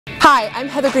Hi, I'm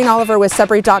Heather Green Oliver with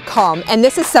Sudbury.com, and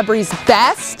this is Sudbury's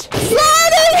best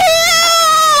sliding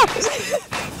hill!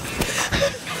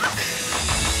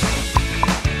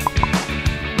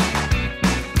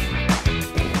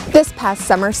 This past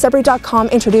summer, Sudbury.com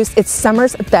introduced its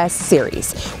Summer's Best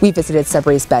series. We visited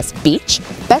Sudbury's best beach,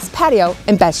 best patio,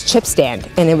 and best chip stand,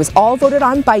 and it was all voted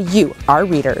on by you, our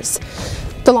readers.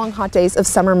 The long hot days of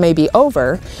summer may be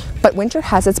over, but winter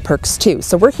has its perks too,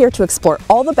 so we're here to explore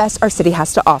all the best our city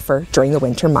has to offer during the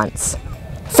winter months.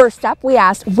 First up, we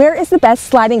asked, where is the best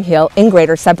sliding hill in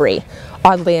Greater Sudbury?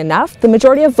 Oddly enough, the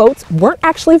majority of votes weren't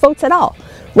actually votes at all.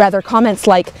 Rather, comments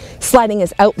like, sliding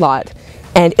is outlawed,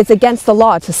 and it's against the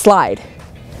law to slide.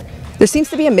 There seems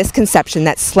to be a misconception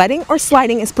that sledding or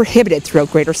sliding is prohibited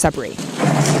throughout Greater Sudbury.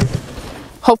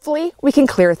 Hopefully, we can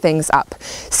clear things up.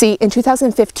 See, in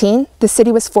 2015, the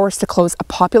city was forced to close a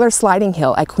popular sliding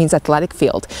hill at Queen's Athletic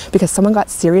Field because someone got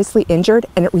seriously injured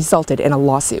and it resulted in a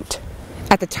lawsuit.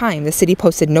 At the time, the city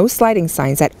posted no sliding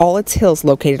signs at all its hills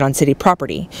located on city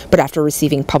property, but after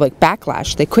receiving public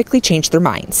backlash, they quickly changed their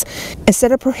minds.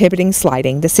 Instead of prohibiting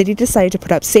sliding, the city decided to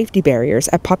put up safety barriers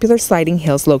at popular sliding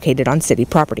hills located on city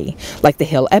property, like the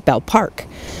hill at Bell Park.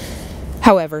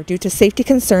 However, due to safety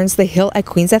concerns, the hill at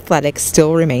Queen's Athletics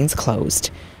still remains closed.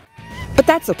 But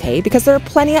that's okay, because there are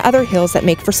plenty of other hills that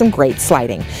make for some great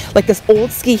sliding, like this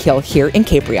old ski hill here in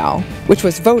Cape Real, which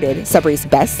was voted Sudbury's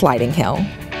best sliding hill.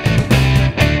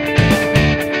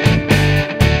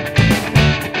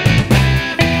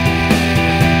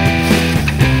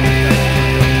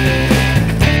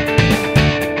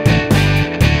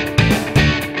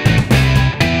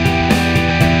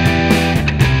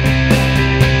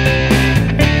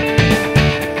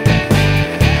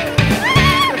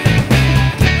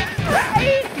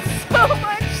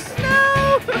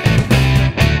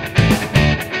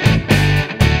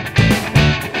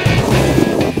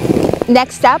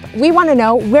 Next up, we want to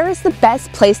know, where is the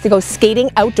best place to go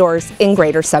skating outdoors in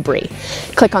Greater Sudbury?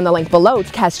 Click on the link below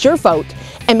to cast your vote,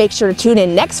 and make sure to tune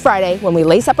in next Friday when we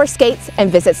lace up our skates and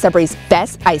visit Sudbury's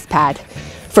best ice pad.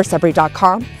 For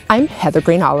Sudbury.com, I'm Heather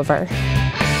Green Oliver.